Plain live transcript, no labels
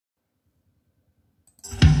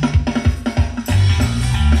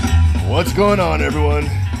What's going on, everyone?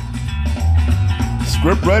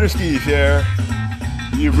 Scriptwriter Steve here.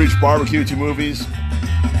 You've reached Barbecue 2 Movies.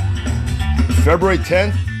 February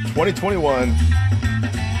 10th, 2021.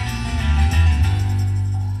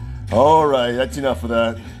 All right, that's enough of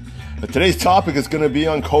that. But today's topic is going to be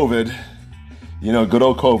on COVID. You know, good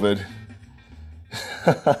old COVID.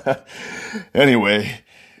 Anyway,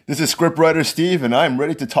 this is Scriptwriter Steve, and I'm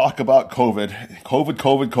ready to talk about COVID.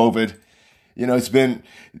 COVID. You know,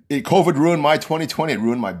 COVID ruined my 2020. It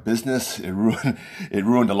ruined my business. It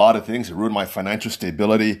ruined a lot of things. It ruined my financial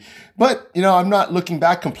stability. But, you know, I'm not looking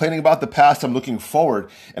back, complaining about the past. I'm looking forward.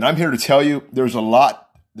 And I'm here to tell you there's a lot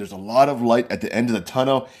of light at the end of the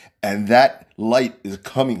tunnel, and that light is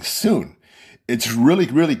coming soon. It's really,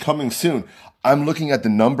 really coming soon. I'm looking at the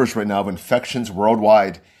numbers right now of infections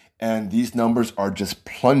worldwide, and these numbers are just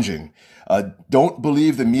plunging. Don't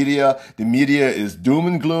believe the media. The media is doom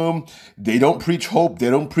and gloom. They don't preach hope. They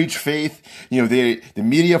don't preach faith. You know, the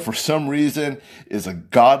media, for some reason, is a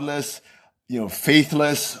godless,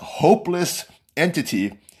 faithless, hopeless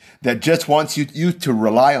entity that just wants you to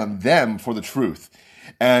rely on them for the truth.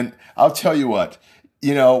 And I'll tell you what,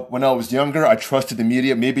 when I was younger, I trusted the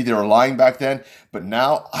media. Maybe they were lying back then, but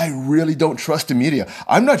now I really don't trust the media.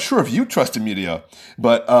 I'm not sure if you trust the media,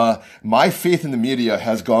 but my faith in the media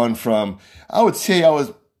has gone from, I would say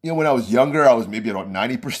when I was younger, I was maybe about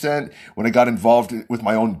 90%. When I got involved with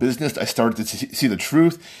my own business, I started to see the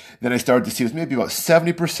truth. Then I started to see it was maybe about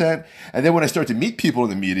 70%. And then when I started to meet people in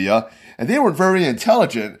the media, and they were very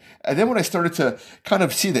intelligent. And then when I started to kind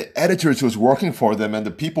of see the editors who was working for them and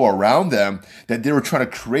the people around them, that they were trying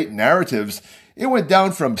to create narratives, it went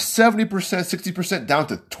down from 70%, 60% down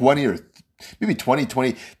to 20 or maybe 20 to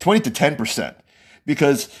 10%.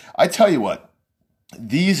 Because I tell you what,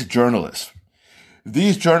 these journalists,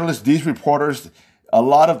 these reporters, a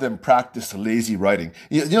lot of them practice lazy writing.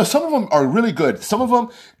 Some of them are really good. Some of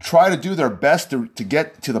them try to do their best to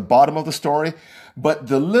get to the bottom of the story. But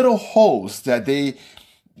the little holes that they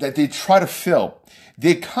try to fill,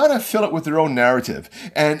 they kind of fill it with their own narrative.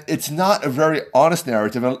 And it's not a very honest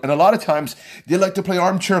narrative. And a lot of times they like to play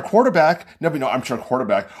armchair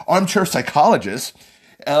psychologist.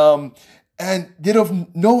 And they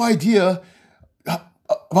have no idea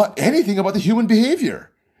about anything about the human behavior.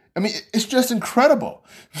 I mean, it's just incredible.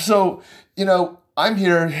 So, I'm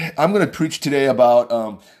here. I'm going to preach today about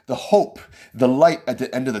the hope, the light at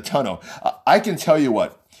the end of the tunnel. I can tell you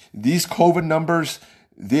what, these COVID numbers,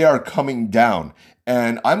 they are coming down.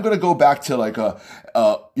 And I'm going to go back to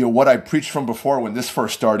what I preached from before when this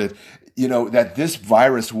first started, that this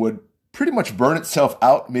virus would pretty much burn itself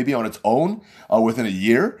out maybe on its own within a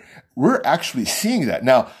year. We're actually seeing that.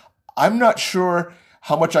 Now, I'm not sure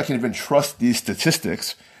how much I can even trust these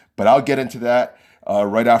statistics, but I'll get into that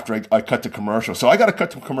right after I cut the commercial. So I got to cut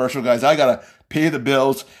the commercial, guys. I got to pay the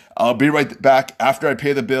bills. I'll be right back after I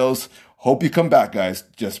pay the bills. Hope you come back, guys.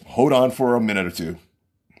 Just hold on for a minute or two.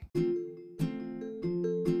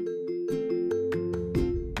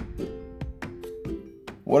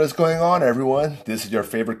 What is going on, everyone? This is your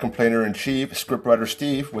favorite complainer-in-chief, Scriptwriter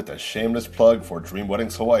Steve, with a shameless plug for Dream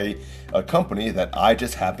Weddings Hawaii, a company that I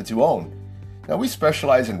just happen to own. Now, we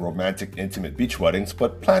specialize in romantic, intimate beach weddings,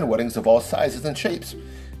 but plan weddings of all sizes and shapes.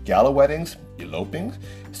 Gala weddings, eloping,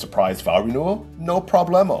 surprise vow renewal, no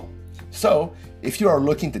problemo. So, if you are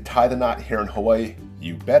looking to tie the knot here in Hawaii,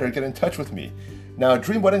 you better get in touch with me. Now,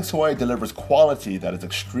 Dream Weddings Hawaii delivers quality that is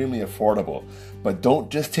extremely affordable, but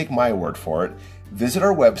don't just take my word for it. Visit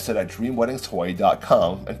our website at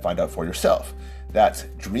dreamweddingshawaii.com and find out for yourself. That's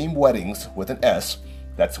Dream Weddings with an S,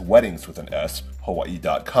 that's weddings with an S,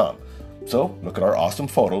 Hawaii.com. So, look at our awesome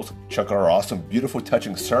photos, check out our awesome, beautiful,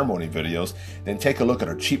 touching ceremony videos, then take a look at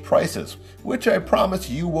our cheap prices, which I promise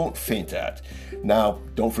you won't faint at. Now,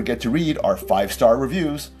 don't forget to read our 5-star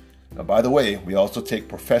reviews. Now, by the way, we also take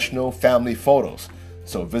professional family photos.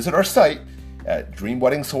 So visit our site at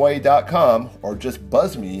dreamweddingshawaii.com or just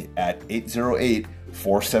buzz me at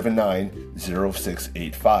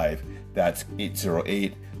 808-479-0685. That's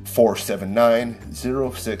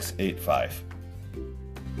 808-479-0685.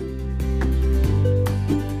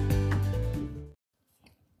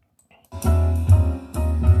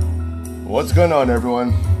 What's going on,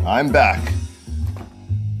 everyone? I'm back.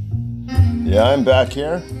 Yeah, I'm back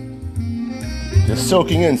here. Just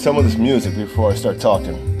soaking in some of this music before I start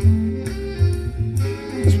talking.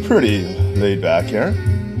 It's pretty laid back here.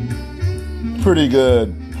 Pretty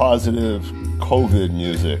good, positive COVID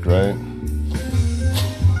music, right?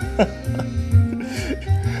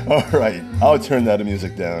 All right, I'll turn that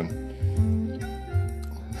music down.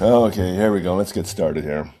 Okay, here we go. Let's get started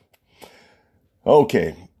here.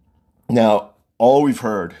 Okay. Now, all we've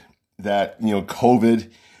heard that, COVID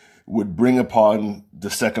would bring upon the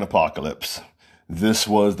second apocalypse. This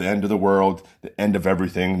was the end of the world, the end of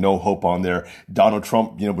everything, no hope on there. Donald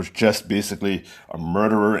Trump, was just basically a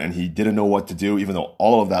murderer and he didn't know what to do, even though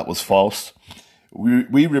all of that was false.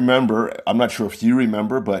 We remember, I'm not sure if you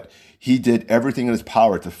remember, but he did everything in his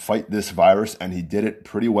power to fight this virus and he did it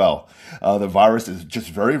pretty well. The virus is just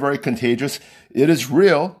very, very contagious. It is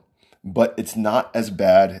real, but it's not as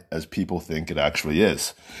bad as people think it actually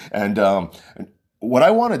is. And what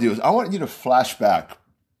I want to do is I want you to flash back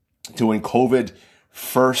to when COVID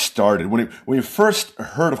first started, when you first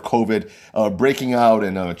heard of COVID breaking out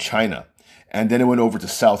in China, and then it went over to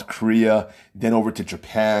South Korea, then over to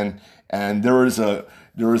Japan, and there was a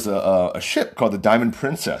ship called the Diamond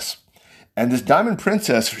Princess, and this Diamond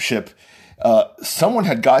Princess ship, someone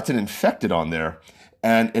had gotten infected on there,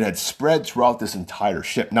 and it had spread throughout this entire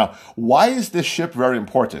ship. Now, why is this ship very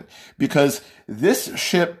important? Because this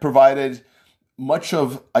ship provided much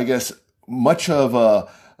of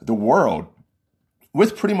the world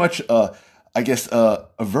with pretty much, a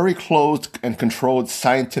very closed and controlled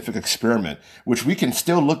scientific experiment, which we can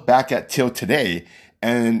still look back at till today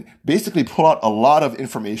and basically pull out a lot of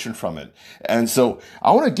information from it. And so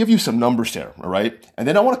I want to give you some numbers here, all right? And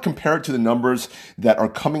then I want to compare it to the numbers that are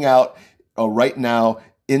coming out right now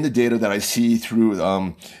in the data that I see through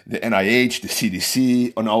the NIH, the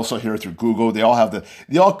CDC, and also here through Google. They all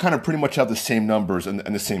kind of pretty much have the same numbers and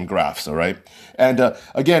the same graphs, all right? And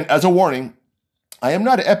again, as a warning, I am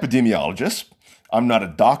not an epidemiologist. I'm not a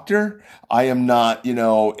doctor. I am not,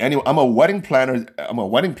 I'm a wedding planner. I'm a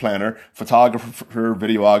wedding planner, photographer,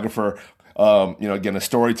 videographer, again, a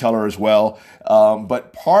storyteller as well.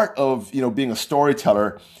 But part of, being a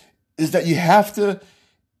storyteller is that you have to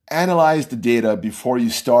analyze the data before you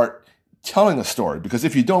start telling a story. Because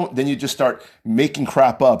if you don't, then you just start making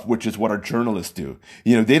crap up, which is what our journalists do.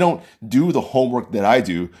 They don't do the homework that I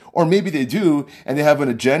do, or maybe they do and they have an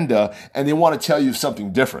agenda and they want to tell you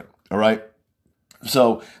something different. All right.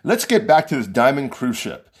 So let's get back to this Diamond cruise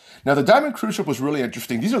ship. Now, the Diamond cruise ship was really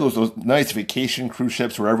interesting. These are those nice vacation cruise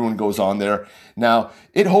ships where everyone goes on there. Now,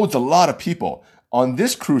 it holds a lot of people. On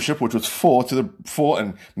this cruise ship, which was full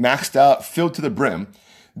and maxed out, filled to the brim,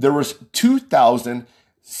 there was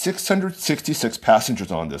 2,666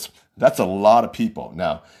 passengers on this. That's a lot of people.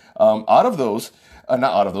 Now, now on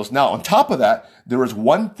top of that, there was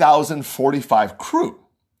 1,045 crew,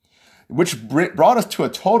 which brought us to a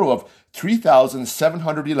total of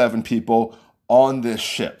 3,711 people on this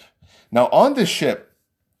ship. Now, on this ship,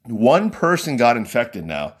 one person got infected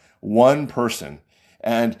now. One person.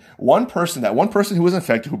 And that one person who was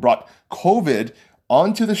infected, who brought COVID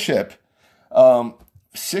onto the ship,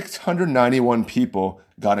 691 people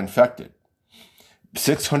got infected.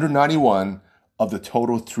 691 of the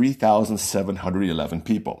total 3,711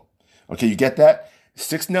 people. Okay, you get that?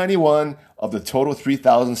 691 of the total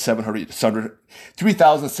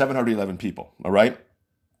 3,711 people. All right.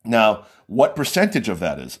 Now, what percentage of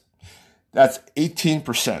that is? That's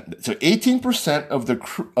 18%. So 18% of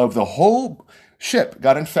the whole ship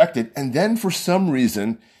got infected, and then for some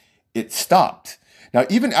reason it stopped. Now,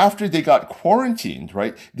 even after they got quarantined,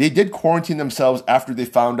 right? They did quarantine themselves after they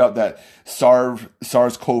found out that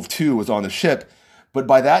SARS-CoV-2 was on the ship, but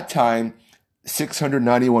by that time,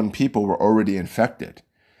 691 people were already infected.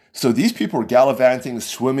 So these people were gallivanting,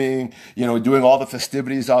 swimming, doing all the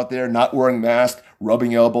festivities out there, not wearing masks,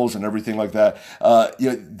 rubbing elbows and everything like that.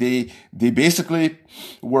 They basically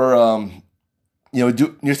were,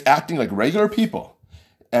 just acting like regular people.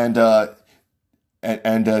 And they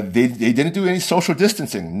didn't do any social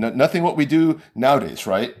distancing, nothing what we do nowadays,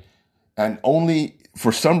 right? And only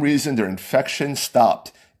for some reason, their infection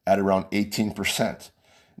stopped at around 18%.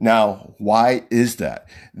 Now, why is that?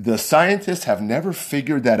 The scientists have never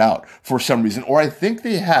figured that out for some reason, or I think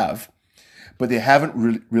they have, but they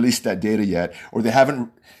haven't released that data yet, or they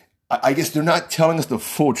haven't, I guess they're not telling us the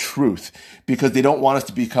full truth because they don't want us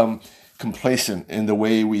to become complacent in the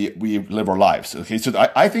way we live our lives. Okay. So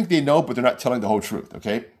I think they know, but they're not telling the whole truth.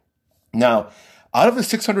 Okay. Now, out of the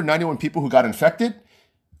 691 people who got infected,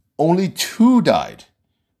 only 2 died.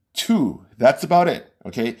 2. That's about it.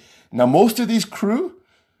 Okay. Now, most of these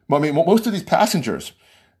passengers,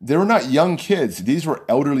 they were not young kids. These were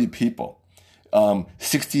elderly people,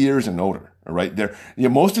 60 years and older. All right.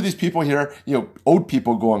 Most of these people here, old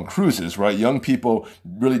people go on cruises, right? Young people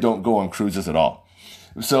really don't go on cruises at all.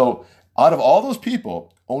 So out of all those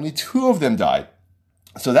people, only 2 of them died.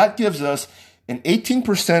 So that gives us an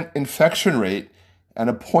 18% infection rate and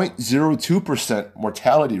a 0.02%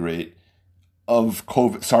 mortality rate of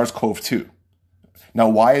SARS-CoV-2. Now,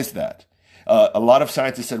 why is that? A lot of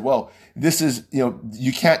scientists said, well, this is,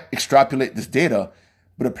 you can't extrapolate this data,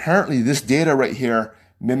 but apparently this data right here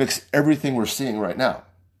mimics everything we're seeing right now.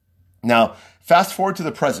 Now, fast forward to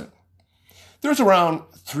the present. There's around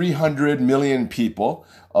 300 million people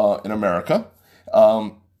in America.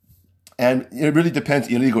 And it really depends,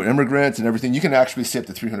 illegal immigrants and everything. You can actually say up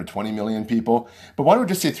to 320 million people. But why don't we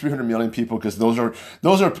just say 300 million people? Because those are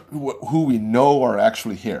who we know are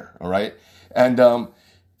actually here, all right? And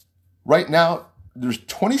right now, there's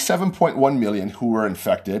 27.1 million who were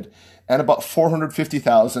infected and about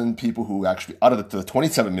 450,000 people who actually, out of the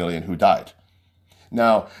 27 million who died.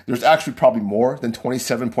 Now, there's actually probably more than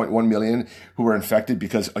 27.1 million who were infected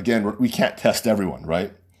because, again, we can't test everyone,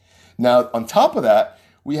 right? Now, on top of that,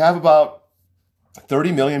 we have about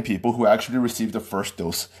 30 million people who actually received the first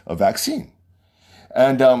dose of vaccine.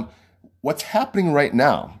 And what's happening right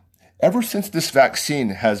now, ever since this vaccine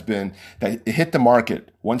that it hit the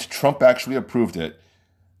market, once Trump actually approved it,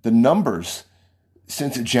 the numbers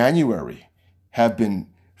since January have been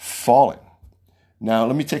falling. Now,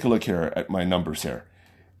 let me take a look here at my numbers here.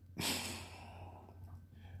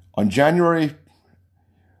 On January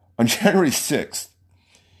 6th,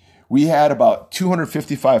 we had about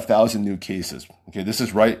 255,000 new cases. Okay, this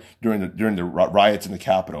is right during the riots in the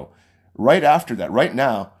Capitol. Right after that, right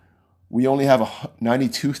now, we only have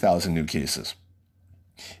 92,000 new cases.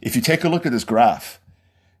 If you take a look at this graph,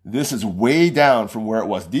 this is way down from where it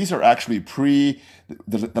was. These are actually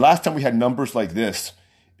the last time we had numbers like this,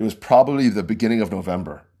 it was probably the beginning of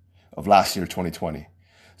November of last year, 2020.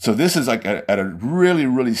 So this is like at a really,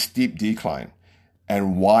 really steep decline.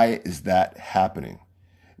 And why is that happening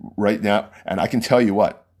right now? And I can tell you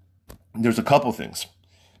what, there's a couple things.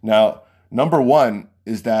 Now, number one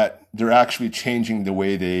is that they're actually changing the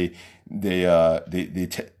way they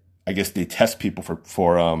test people for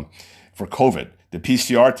COVID. The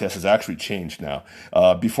PCR test has actually changed now.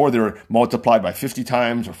 Before they were multiplied by 50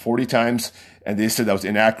 times or 40 times, and they said that was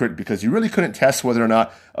inaccurate because you really couldn't test whether or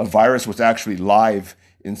not a virus was actually live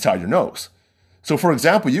inside your nose. So, for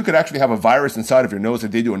example, you could actually have a virus inside of your nose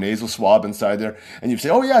and they do a nasal swab inside there, and you say,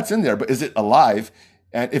 oh yeah, it's in there, but is it alive?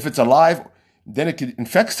 And if it's alive, then it could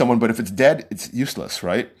infect someone, but if it's dead, it's useless,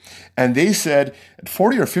 right? And they said at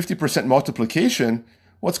 40 or 50% multiplication,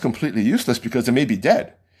 well, it's completely useless because it may be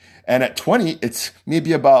dead. And at 20, it's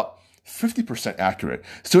maybe about 50% accurate.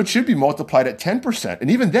 So it should be multiplied at 10%.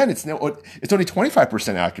 And even then, it's only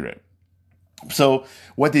 25% accurate. So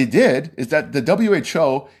what they did is that the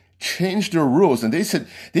WHO changed their rules, and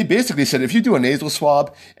they basically said if you do a nasal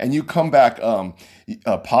swab and you come back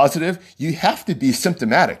positive, you have to be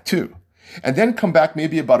symptomatic too, and then come back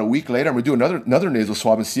maybe about a week later and we do another nasal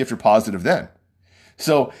swab and see if you're positive then.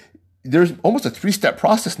 So there's almost a 3-step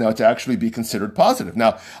process now to actually be considered positive.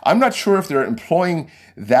 Now, I'm not sure if they're employing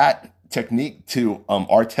that technique to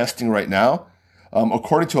our testing right now.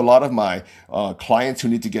 According to a lot of my clients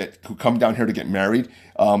who come down here to get married,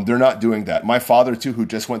 they're not doing that. My father, too, who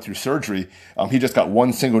just went through surgery, he just got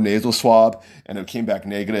one single nasal swab and it came back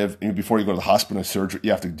negative. And before you go to the hospital and surgery, you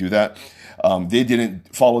have to do that. They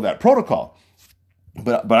didn't follow that protocol.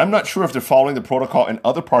 But I'm not sure if they're following the protocol in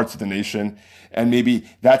other parts of the nation, and maybe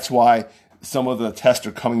that's why some of the tests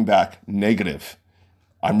are coming back negative.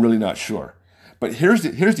 I'm really not sure. But here's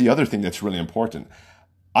the other thing that's really important.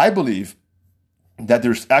 I believe that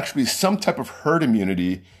there's actually some type of herd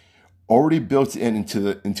immunity already built into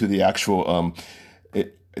the actual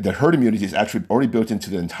the herd immunity is actually already built into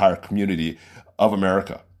the entire community of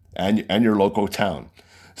America and your local town.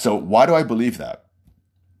 So why do I believe that?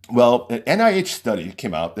 Well, an NIH study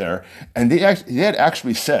came out there, and they had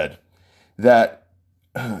actually said that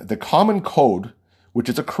the common cold, which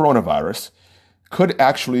is a coronavirus, could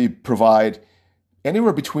actually provide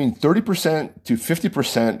anywhere between 30% to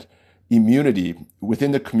 50% immunity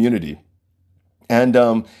within the community. And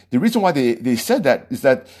the reason why they said that is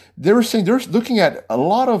that they were saying they're looking at a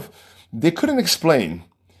lot of, they couldn't explain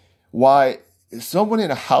why someone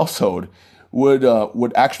in a household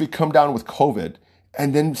would actually come down with COVID,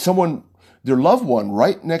 and then their loved one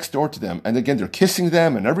right next door to them, and again, they're kissing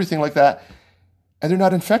them and everything like that, and they're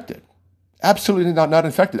not infected. Absolutely not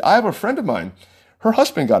infected. I have a friend of mine, her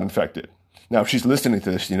husband got infected. Now, if she's listening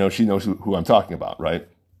to this, she knows who I'm talking about, right?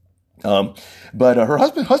 But her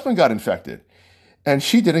husband got infected, and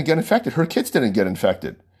she didn't get infected. Her kids didn't get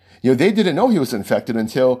infected. They didn't know he was infected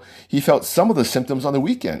until he felt some of the symptoms on the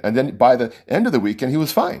weekend. And then by the end of the weekend, he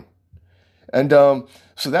was fine. And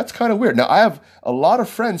so that's kind of weird. Now, I have a lot of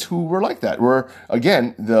friends who were like that, where,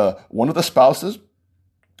 again, one of the spouses,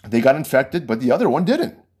 they got infected, but the other one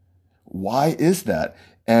didn't. Why is that?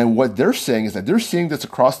 And what they're saying is that they're seeing this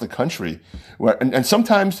across the country, and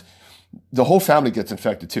sometimes the whole family gets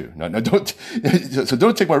infected too. Now don't, so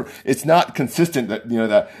don't take it's not consistent that,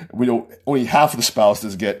 that only half of the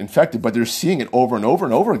spouses get infected, but they're seeing it over and over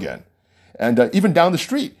and over again. And even down the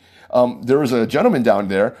street, there was a gentleman down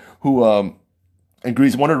there who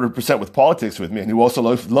agrees 100% with politics with me, and who also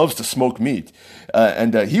loves to smoke meat.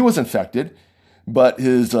 And he was infected, but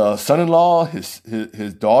his son-in-law,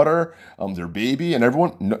 his daughter, their baby, and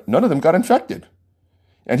everyone, none of them got infected.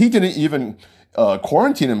 And he didn't even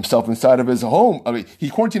quarantine himself inside of his home. I mean, he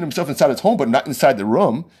quarantined himself inside his home, but not inside the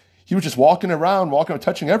room. He was just walking around,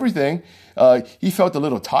 touching everything. He felt a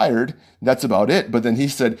little tired. That's about it. But then he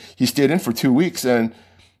said he stayed in for 2 weeks, and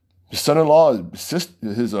his son-in-law,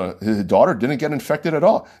 his daughter didn't get infected at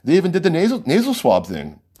all. They even did the nasal swab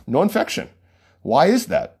thing. No infection. Why is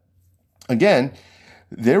that? Again,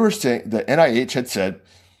 they were saying, the NIH had said,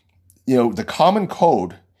 the common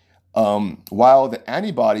cold, while the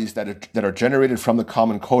antibodies that are generated from the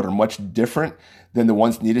common cold are much different than the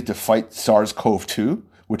ones needed to fight SARS-CoV-2,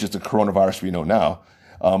 which is the coronavirus we know now.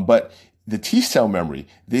 But the T cell memory,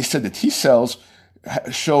 they said the T cells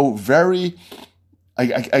show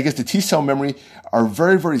I guess the T cell memory are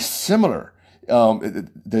very, very similar.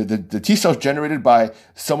 The T cells generated by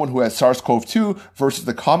someone who has SARS-CoV-2 versus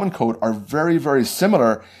the common cold are very, very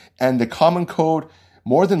similar. And the common cold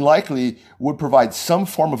more than likely would provide some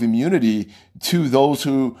form of immunity to those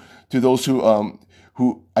who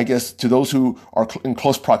are in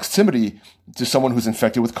close proximity to someone who's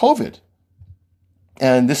infected with COVID.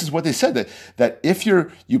 And this is what they said, that if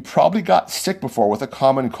you probably got sick before with a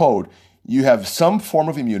common cold, you have some form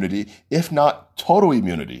of immunity, if not total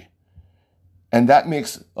immunity. And that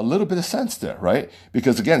makes a little bit of sense there, right?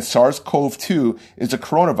 Because again, SARS-CoV-2 is a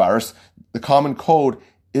coronavirus. The common cold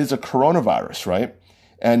is a coronavirus, right?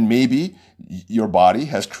 And maybe your body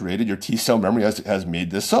has created, your T cell memory has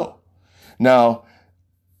made this so. Now,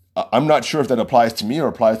 I'm not sure if that applies to me or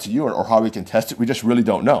applies to you or how we can test it. We just really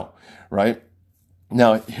don't know, right?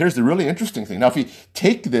 Now, here's the really interesting thing. Now, if we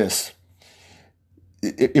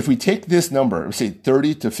take this number, say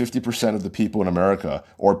 30 to 50% of the people in America,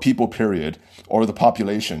 or people period, or the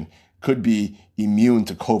population could be immune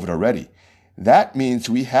to COVID already. That means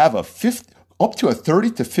we have up to a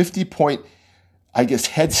 30 to 50 point,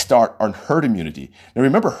 head start on herd immunity. Now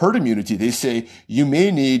remember, herd immunity, they say you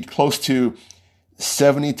may need close to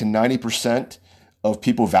 70 to 90% of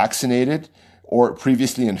people vaccinated or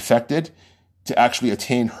previously infected to actually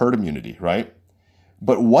attain herd immunity, right?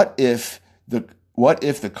 But what if the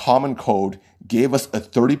common cold gave us a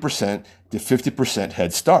 30% to 50%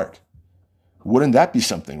 head start? Wouldn't that be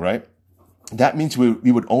something, right? That means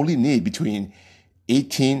we would only need between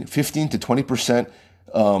 15 to 20%,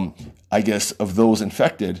 of those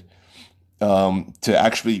infected to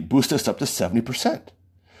actually boost us up to 70%.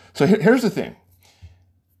 So here's the thing.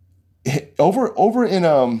 Over in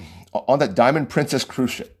on that Diamond Princess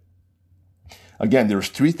cruise ship, again, there's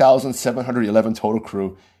 3,711 total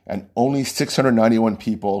crew, and only 691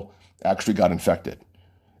 people actually got infected.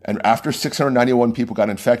 And after 691 people got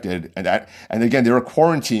infected, and again, they were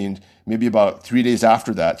quarantined maybe about 3 days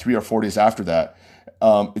after that, 3 or 4 days after that,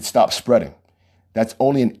 it stopped spreading. That's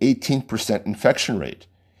only an 18% infection rate.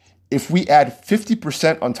 If we add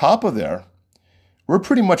 50% on top of there, we're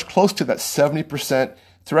pretty much close to that 70%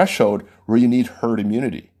 threshold where you need herd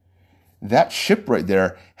immunity. That ship right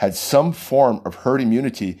there had some form of herd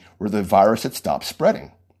immunity where the virus had stopped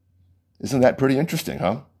spreading. Isn't that pretty interesting,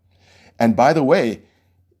 huh? And by the way,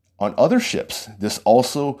 on other ships, this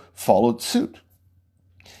also followed suit.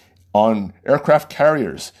 On aircraft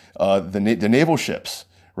carriers, the naval ships,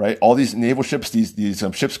 right? All these naval ships, these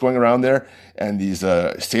ships going around there, and these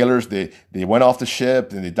sailors, they went off the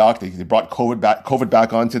ship and they docked. They brought COVID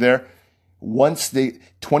back onto there. Once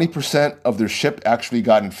 20% of their ship actually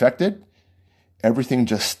got infected, everything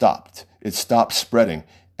just stopped. It stopped spreading,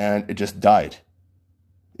 and it just died.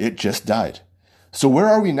 It just died. So where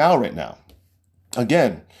are we now, right now?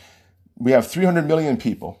 Again, we have 300 million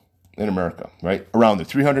people in America, right? Around there,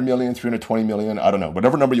 300 million, 320 million, I don't know,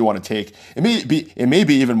 whatever number you want to take. It may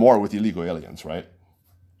be even more with illegal aliens, right?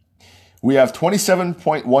 We have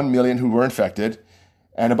 27.1 million who were infected,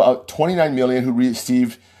 and about 29 million who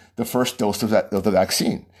received the first dose of the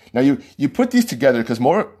vaccine. Now you put these together because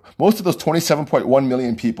most of those 27.1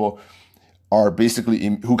 million people are basically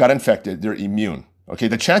who got infected, they're immune. Okay,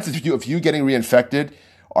 the chances of you getting reinfected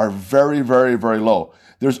are very, very, very low.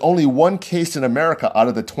 There's only one case in America out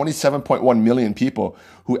of the 27.1 million people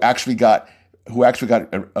who actually got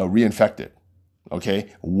reinfected.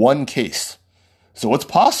 Okay, one case. So it's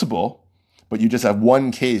possible, but you just have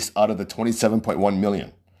one case out of the 27.1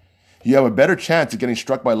 million. You have a better chance of getting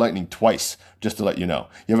struck by lightning twice, just to let you know.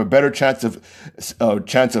 You have a better chance of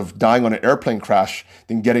dying on an airplane crash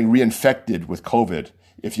than getting reinfected with COVID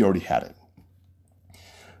if you already had it.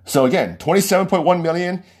 So again, 27.1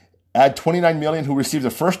 million, add 29 million who received the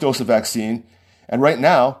first dose of vaccine, and right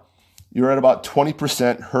now, you're at about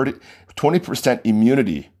 20%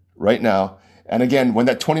 immunity right now. And again, when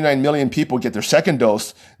that 29 million people get their second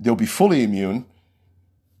dose, they'll be fully immune.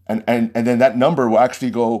 And then that number will actually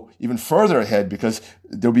go even further ahead because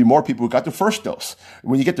there'll be more people who got their first dose.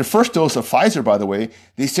 When you get the first dose of Pfizer, by the way,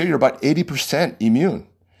 they say you're about 80% immune.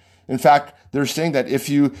 In fact, they're saying that if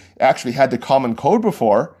you actually had the common cold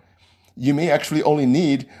before, you may actually only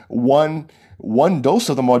need one dose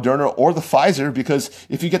of the Moderna or the Pfizer, because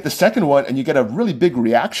if you get the second one and you get a really big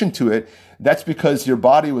reaction to it, that's because your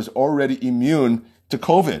body was already immune to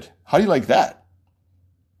COVID. How do you like that?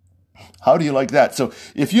 How do you like that? So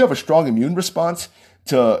if you have a strong immune response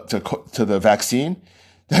to the vaccine,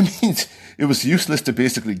 that means it was useless to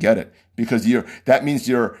basically get it, because that means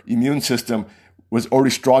your immune system was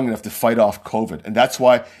already strong enough to fight off COVID. And that's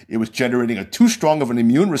why it was generating a too strong of an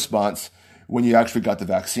immune response when you actually got the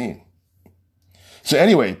vaccine. So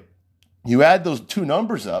anyway, you add those two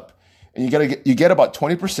numbers up and you get about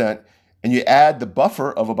 20%, and you add the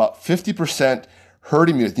buffer of about 50% herd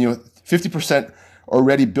immunity, 50%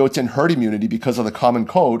 already built-in herd immunity because of the common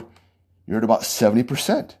cold, you're at about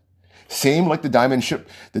 70%. Same like the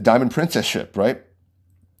Diamond Princess ship, right?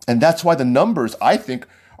 And that's why the numbers, I think,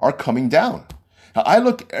 are coming down. Now, I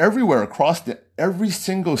look everywhere across every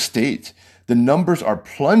single state, the numbers are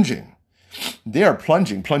plunging. They are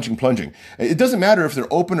plunging. It doesn't matter if they're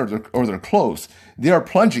open or they're closed. They are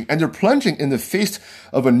plunging, and they're plunging in the face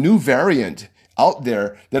of a new variant out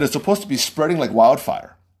there that is supposed to be spreading like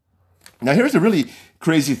wildfire. Now, here's the really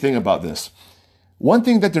crazy thing about this. One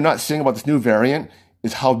thing that they're not saying about this new variant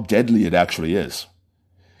is how deadly it actually is.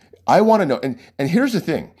 I want to know, and here's the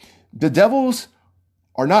thing. The devils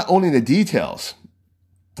are not only in the details.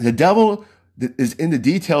 The devil is in the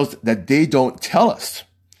details that they don't tell us.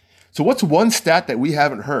 So what's one stat that we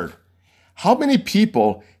haven't heard? How many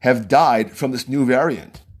people have died from this new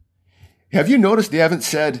variant? Have you noticed they haven't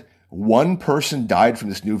said one person died from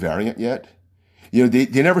this new variant yet?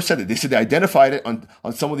 They never said it. They said they identified it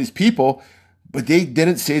on some of these people, but they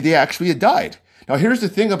didn't say they actually had died. Now, here's the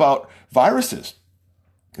thing about viruses.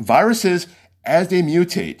 Viruses, as they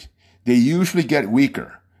mutate, they usually get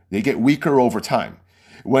weaker. They get weaker over time.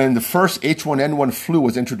 When the first H1N1 flu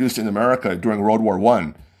was introduced in America during World War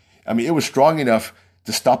I, it was strong enough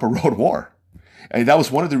to stop a world war. And that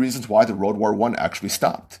was one of the reasons why the World War I actually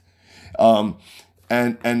stopped.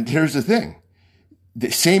 And here's the thing.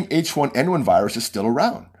 The same H1N1 virus is still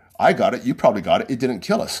around. I got it. You probably got it. It didn't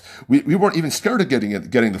kill us. We weren't even scared of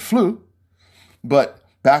getting the flu. But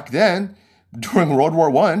back then, during World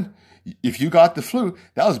War I, if you got the flu,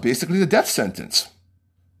 that was basically the death sentence.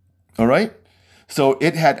 All right? So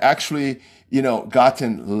it had actually,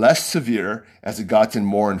 gotten less severe as it gotten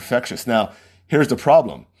more infectious. Now, here's the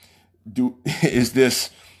problem. Is this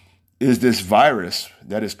virus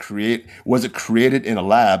that was it created in a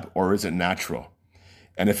lab, or is it natural?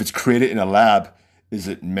 And if it's created in a lab, does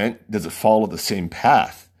it follow the same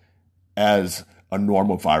path as a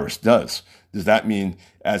normal virus does? Does that mean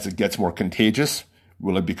as it gets more contagious,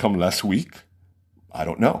 will it become less weak? I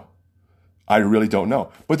don't know. I really don't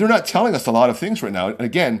know. But they're not telling us a lot of things right now. And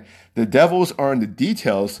again, the devils are in the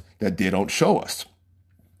details that they don't show us.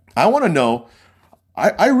 I want to know,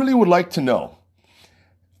 I really would like to know,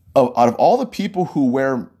 out of all the people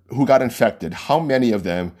who got infected, how many of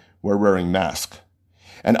them were wearing masks?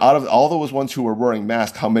 And out of all those ones who were wearing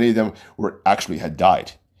masks, how many of them actually had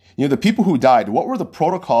died? The people who died, what were the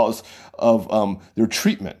protocols of their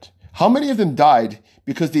treatment? How many of them died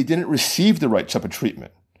because they didn't receive the right type of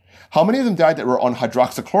treatment? How many of them died that were on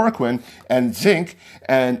hydroxychloroquine and zinc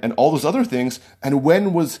and all those other things? And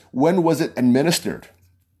when was it administered?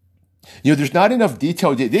 There's not enough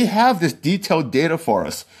detailed data. They have this detailed data for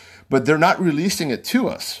us, but they're not releasing it to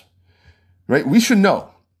us, right? We should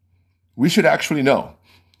know. We should actually know.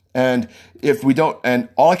 And if we don't, and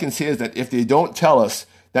all I can say is that if they don't tell us,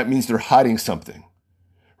 that means they're hiding something,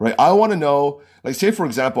 right? I want to know, like say for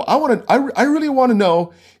example, I really want to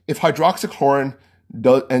know if hydroxychloroquine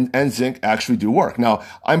and zinc actually do work. Now,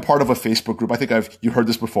 I'm part of a Facebook group. I think you heard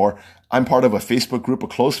this before. I'm part of a Facebook group, a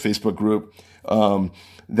closed Facebook group,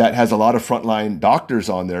 that has a lot of frontline doctors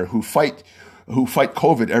on there who fight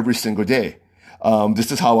COVID every single day.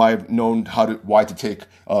 This is how I've known why to take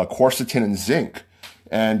quercetin and zinc,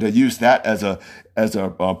 and use that as a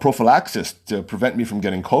prophylaxis to prevent me from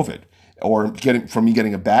getting COVID or from me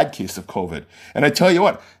getting a bad case of COVID. And I tell you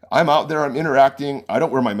what, I'm out there, I'm interacting. I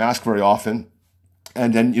don't wear my mask very often.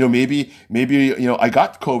 And then, maybe, I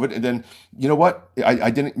got COVID, and then, you know what?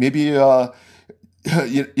 I didn't, maybe, I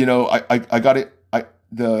got it.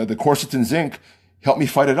 The quercetin zinc helped me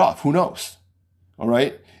fight it off. Who knows? All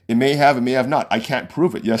right. It may have not. I can't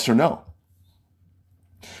prove it. Yes or no.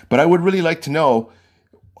 But I would really like to know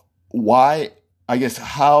why, I guess,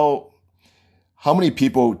 how many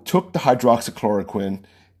people took the hydroxychloroquine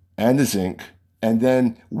and the zinc, and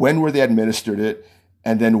then when were they administered it?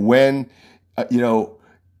 And then when,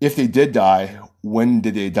 if they did die, when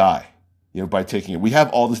did they die? By taking it. We have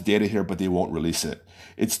all this data here, but they won't release it.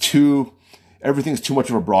 Everything's too much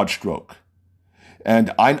of a broad stroke.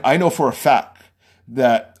 And I know for a fact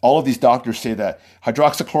that all of these doctors say that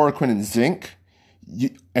hydroxychloroquine and zinc,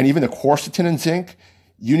 and even the quercetin and zinc,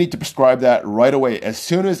 you need to prescribe that right away. As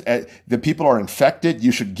soon as the people are infected,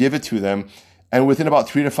 you should give it to them. And within about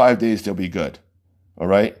 3 to 5 days, they'll be good. All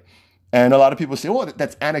right? And a lot of people say, well,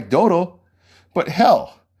 that's anecdotal. But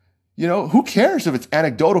hell, who cares if it's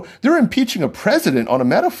anecdotal? They're impeaching a president on a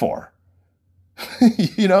metaphor.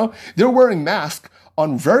 They're wearing masks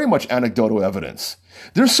on very much anecdotal evidence.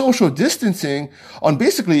 They're social distancing on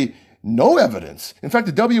basically no evidence. In fact,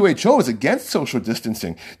 the WHO is against social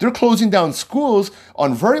distancing. They're closing down schools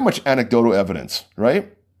on very much anecdotal evidence,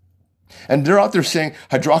 right? And they're out there saying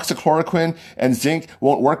hydroxychloroquine and zinc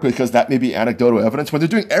won't work because that may be anecdotal evidence, when they're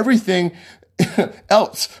doing everything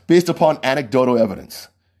else based upon anecdotal evidence.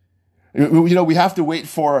 We have to wait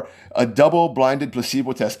for a double-blinded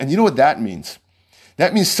placebo test. And you know what that means?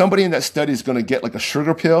 That means somebody in that study is going to get like a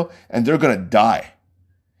sugar pill and they're going to die.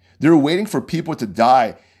 They're waiting for people to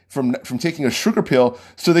die from taking a sugar pill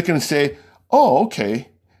so they can say, oh, okay,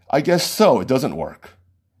 I guess so. It doesn't work.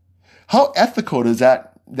 How ethical does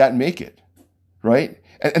that make it? Right?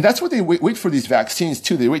 And that's what they wait for these vaccines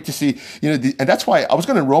too. They wait to see, and that's why I was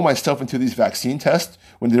going to enroll myself into these vaccine tests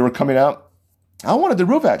when they were coming out. I wanted the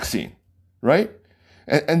real vaccine, right?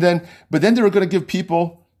 But then they were going to give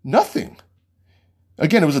people nothing.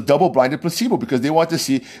 Again, it was a double-blinded placebo because they want to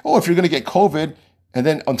see, if you're going to get COVID, and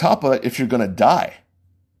then on top of that, if you're going to die,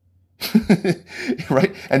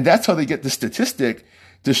 right? And that's how they get the statistic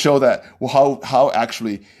to show that, how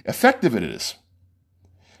actually effective it is.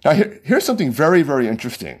 Now, here's something very, very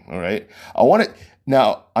interesting, all right?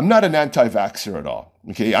 Now, I'm not an anti-vaxxer at all,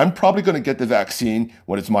 okay? I'm probably going to get the vaccine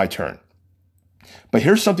when it's my turn. But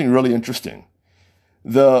here's something really interesting.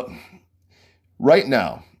 Right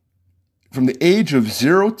now, from the age of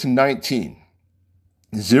 0 to 19,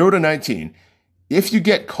 if they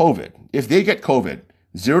get COVID,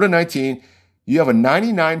 0 to 19, you have a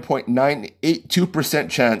 99.982%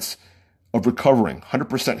 chance of recovering,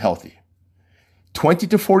 100% healthy. 20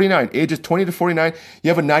 to 49, ages 20 to 49, you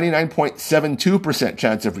have a 99.72%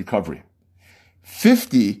 chance of recovery.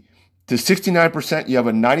 50 to 69%, you have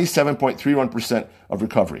a 97.31% of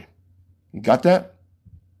recovery. You got that?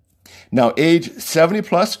 Now, age 70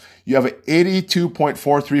 plus, you have an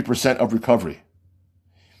 82.43% of recovery.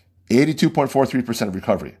 82.43% of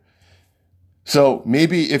recovery. So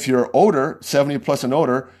maybe if you're older, 70 plus and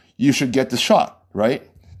older, you should get the shot, right?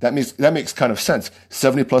 That makes kind of sense.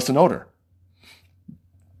 70 plus and older.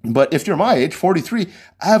 But if you're my age, 43,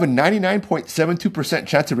 I have a 99.72%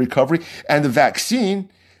 chance of recovery, and the vaccine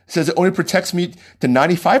says it only protects me to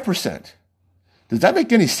 95%. Does that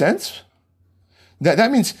make any sense?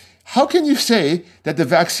 That means, how can you say that the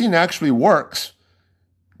vaccine actually works?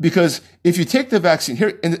 Because if you take the vaccine,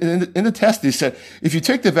 here in the test, they said, if you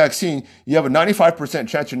take the vaccine, you have a 95%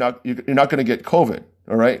 chance you're not going to get COVID.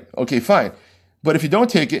 All right. Okay, fine. But if you don't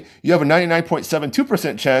take it, you have a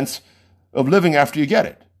 99.72% chance of living after you get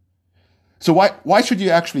it. So why should you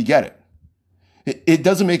actually get it? It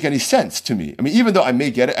doesn't make any sense to me. I mean, even though I may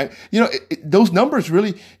get it, those numbers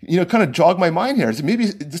really, kind of jog my mind here. So maybe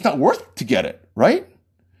it's not worth to get it, right?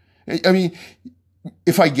 I mean,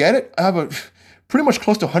 if I get it, I have a pretty much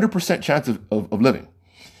close to 100% chance of living.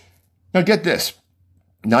 Now get this,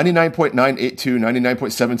 99.982,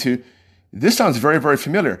 99.72. This sounds very, very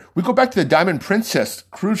familiar. We go back to the Diamond Princess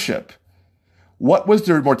cruise ship. What was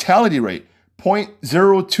their mortality rate?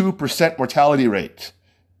 0.02% mortality rate.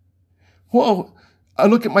 Well, I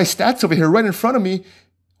look at my stats over here right in front of me.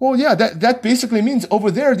 Well, yeah, that basically means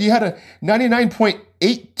over there you had a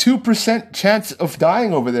 99.82% chance of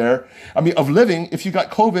dying over there. I mean, of living if you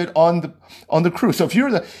got COVID on the cruise. So if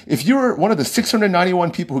you were one of the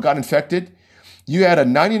 691 people who got infected, you had a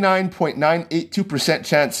 99.982%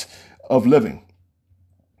 chance of living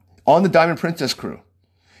on the Diamond Princess crew.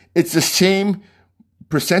 It's the same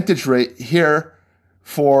percentage rate here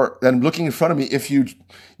I'm looking in front of me if you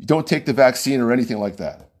don't take the vaccine or anything like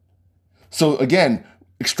that. So again,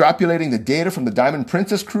 extrapolating the data from the Diamond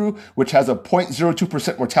Princess crew, which has a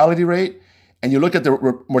 0.02% mortality rate, and you look at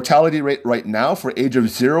the mortality rate right now for age of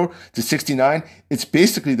 0 to 69, it's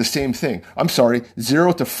basically the same thing. I'm sorry,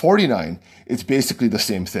 0 to 49, it's basically the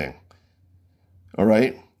same thing. All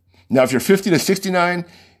right? Now, if you're 50 to 69,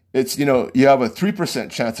 it's, you have a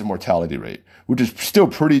 3% chance of mortality rate, which is still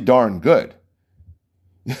pretty darn good.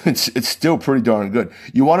 It's still pretty darn good.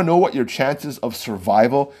 You want to know what your chances of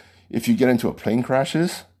survival if you get into a plane crash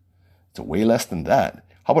is? It's way less than that.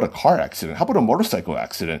 How about a car accident? How about a motorcycle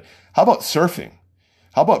accident? How about surfing?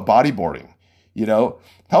 How about bodyboarding? How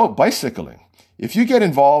about bicycling? If you get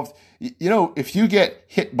involved, if you get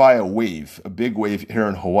hit by a wave, a big wave here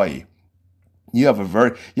in Hawaii, you have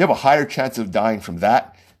a higher chance of dying from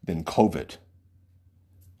that than COVID.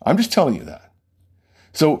 I'm just telling you that.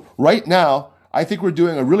 So right now, I think we're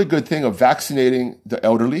doing a really good thing of vaccinating the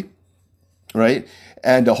elderly, right?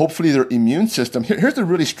 And hopefully their immune system. Here's the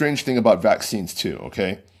really strange thing about vaccines too,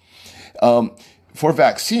 okay? For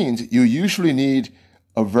vaccines, you usually need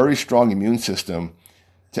a very strong immune system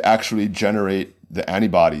to actually generate the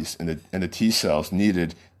antibodies and the T cells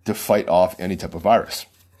needed to fight off any type of virus.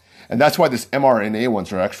 And that's why this mRNA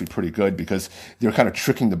ones are actually pretty good, because they're kind of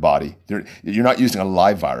tricking the body. You're not using a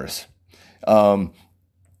live virus.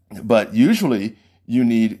 But usually you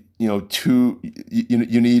need, you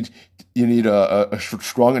need a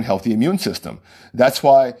strong and healthy immune system. That's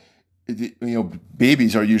why,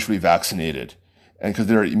 babies are usually vaccinated, and because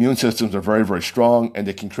their immune systems are very, very strong, and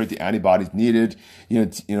they can create the antibodies needed,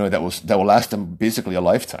 that will last them basically a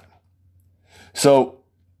lifetime. So,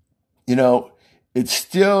 I'm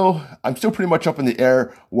still pretty much up in the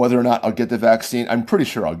air whether or not I'll get the vaccine. I'm pretty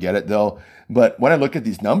sure I'll get it though. But when I look at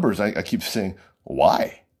these numbers, I keep saying,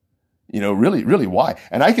 why? Really, really why?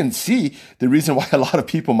 And I can see the reason why a lot of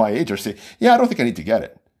people my age are saying, yeah, I don't think I need to get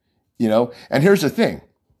it. And here's the thing.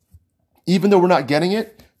 Even though we're not getting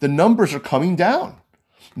it, the numbers are coming down.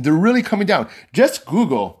 They're really coming down. Just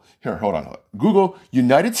Google, hold on. Google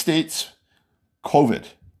United States COVID,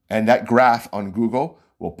 and that graph on Google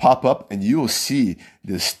will pop up, and you will see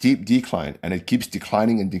this steep decline, and it keeps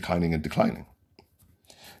declining and declining and declining.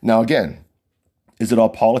 Now, again, is it all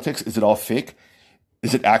politics? Is it all fake?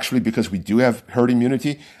 Is it actually because we do have herd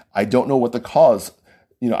immunity? I don't know what the cause,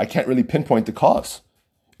 I can't really pinpoint the cause.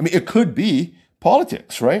 I mean, it could be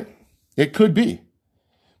politics, right? It could be.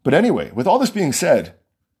 But anyway, with all this being said,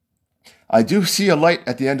 I do see a light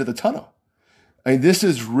at the end of the tunnel. I mean, this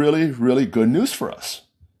is really, really good news for us.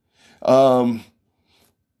 I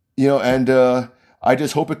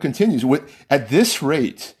just hope it continues. At this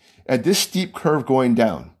rate, at this steep curve going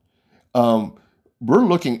down, we're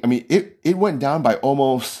looking, it went down by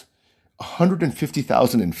almost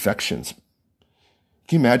 150,000 infections.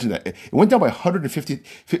 Can you imagine that? It went down by 150,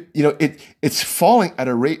 it's falling at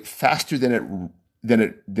a rate faster than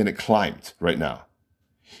it climbed right now.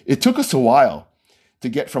 It took us a while to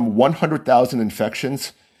get from 100,000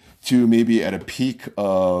 infections to maybe at a peak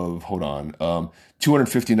of,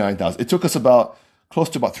 259,000. It took us close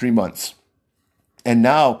to about 3 months. And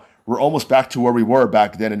now we're almost back to where we were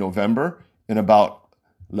back then in November in about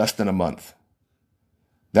less than a month.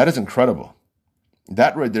 That is incredible.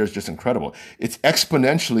 That right there is just incredible. It's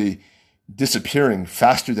exponentially disappearing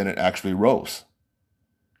faster than it actually rose.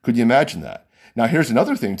 Could you imagine that? Now, here's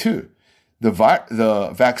another thing too.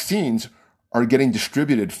 The vaccines are getting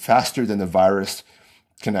distributed faster than the virus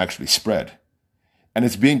can actually spread. And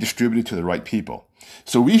it's being distributed to the right people.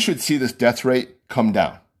 So we should see this death rate come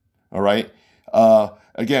down. All right.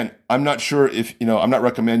 Again, I'm not sure if, I'm not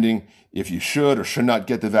recommending if you should or should not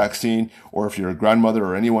get the vaccine, or if you're a grandmother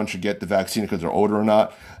or anyone should get the vaccine because they're older or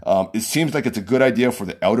not. It seems like it's a good idea for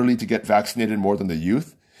the elderly to get vaccinated more than the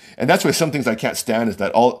youth. And that's why some things I can't stand is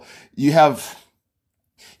that you have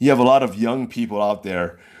a lot of young people out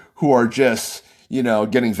there who are just,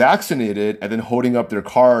 getting vaccinated and then holding up their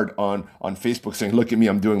card on Facebook saying, look at me,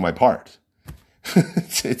 I'm doing my part.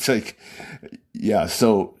 It's like, yeah,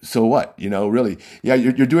 so what? Really, yeah,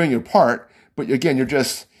 you're doing your part, but again, you're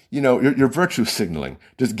just, you're virtue signaling.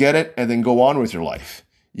 Just get it and then go on with your life.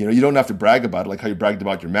 You don't have to brag about it like how you bragged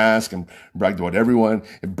about your mask and bragged about everyone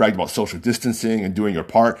and bragged about social distancing and doing your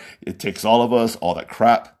part. It takes all of us, all that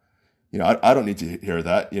crap. I don't need to hear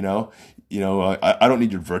that, I don't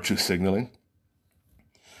need your virtue signaling.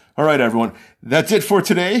 All right, everyone. That's it for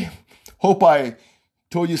today. Hope I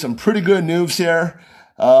told you some pretty good news here.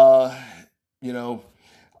 I'm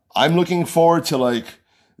looking forward to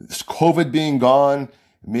this COVID being gone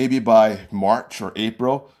maybe by March or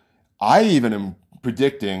April. I even am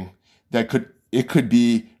predicting that it could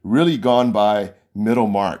be really gone by middle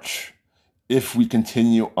March if we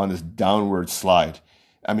continue on this downward slide.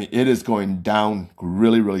 I mean, it is going down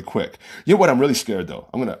really, really quick. You know what? I'm really scared though.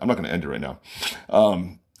 I'm not gonna end it right now.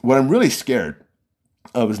 What I'm really scared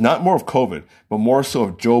of is not more of COVID, but more so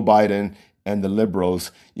of Joe Biden and the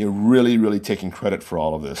liberals, really, really taking credit for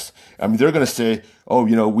all of this. I mean, they're going to say, oh,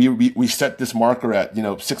 we set this marker at,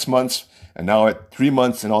 6 months, and now at 3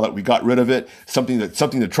 months and all that, we got rid of it. Something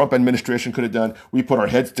the Trump administration could have done. We put our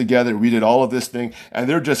heads together. We did all of this thing, and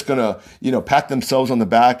they're just going to, pat themselves on the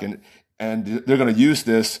back, and they're going to use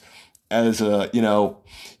this as a,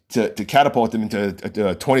 to catapult them into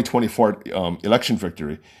a 2024 election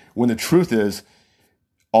victory. When the truth is,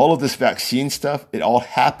 all of this vaccine stuff, it all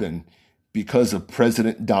happened because of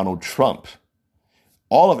President Donald Trump.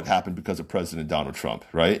 All of it happened because of President Donald Trump,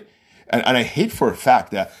 right? And I hate for a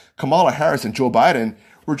fact that Kamala Harris and Joe Biden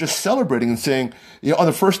were just celebrating and saying, on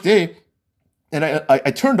the first day, and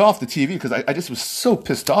I turned off the TV because I just was so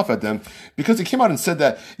pissed off at them because they came out and said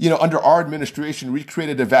that, under our administration, we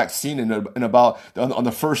created a vaccine on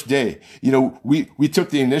the first day. We took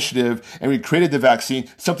the initiative and we created the vaccine,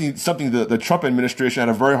 something the Trump administration had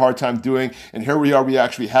a very hard time doing. And here we are, we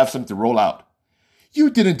actually have something to roll out. You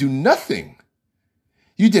didn't do nothing.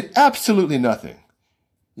 You did absolutely nothing.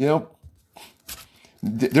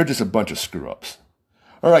 They're just a bunch of screw ups.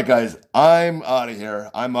 All right, guys, I'm out of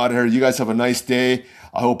here. You guys have a nice day.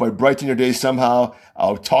 I hope I brighten your day somehow.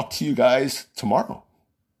 I'll talk to you guys tomorrow.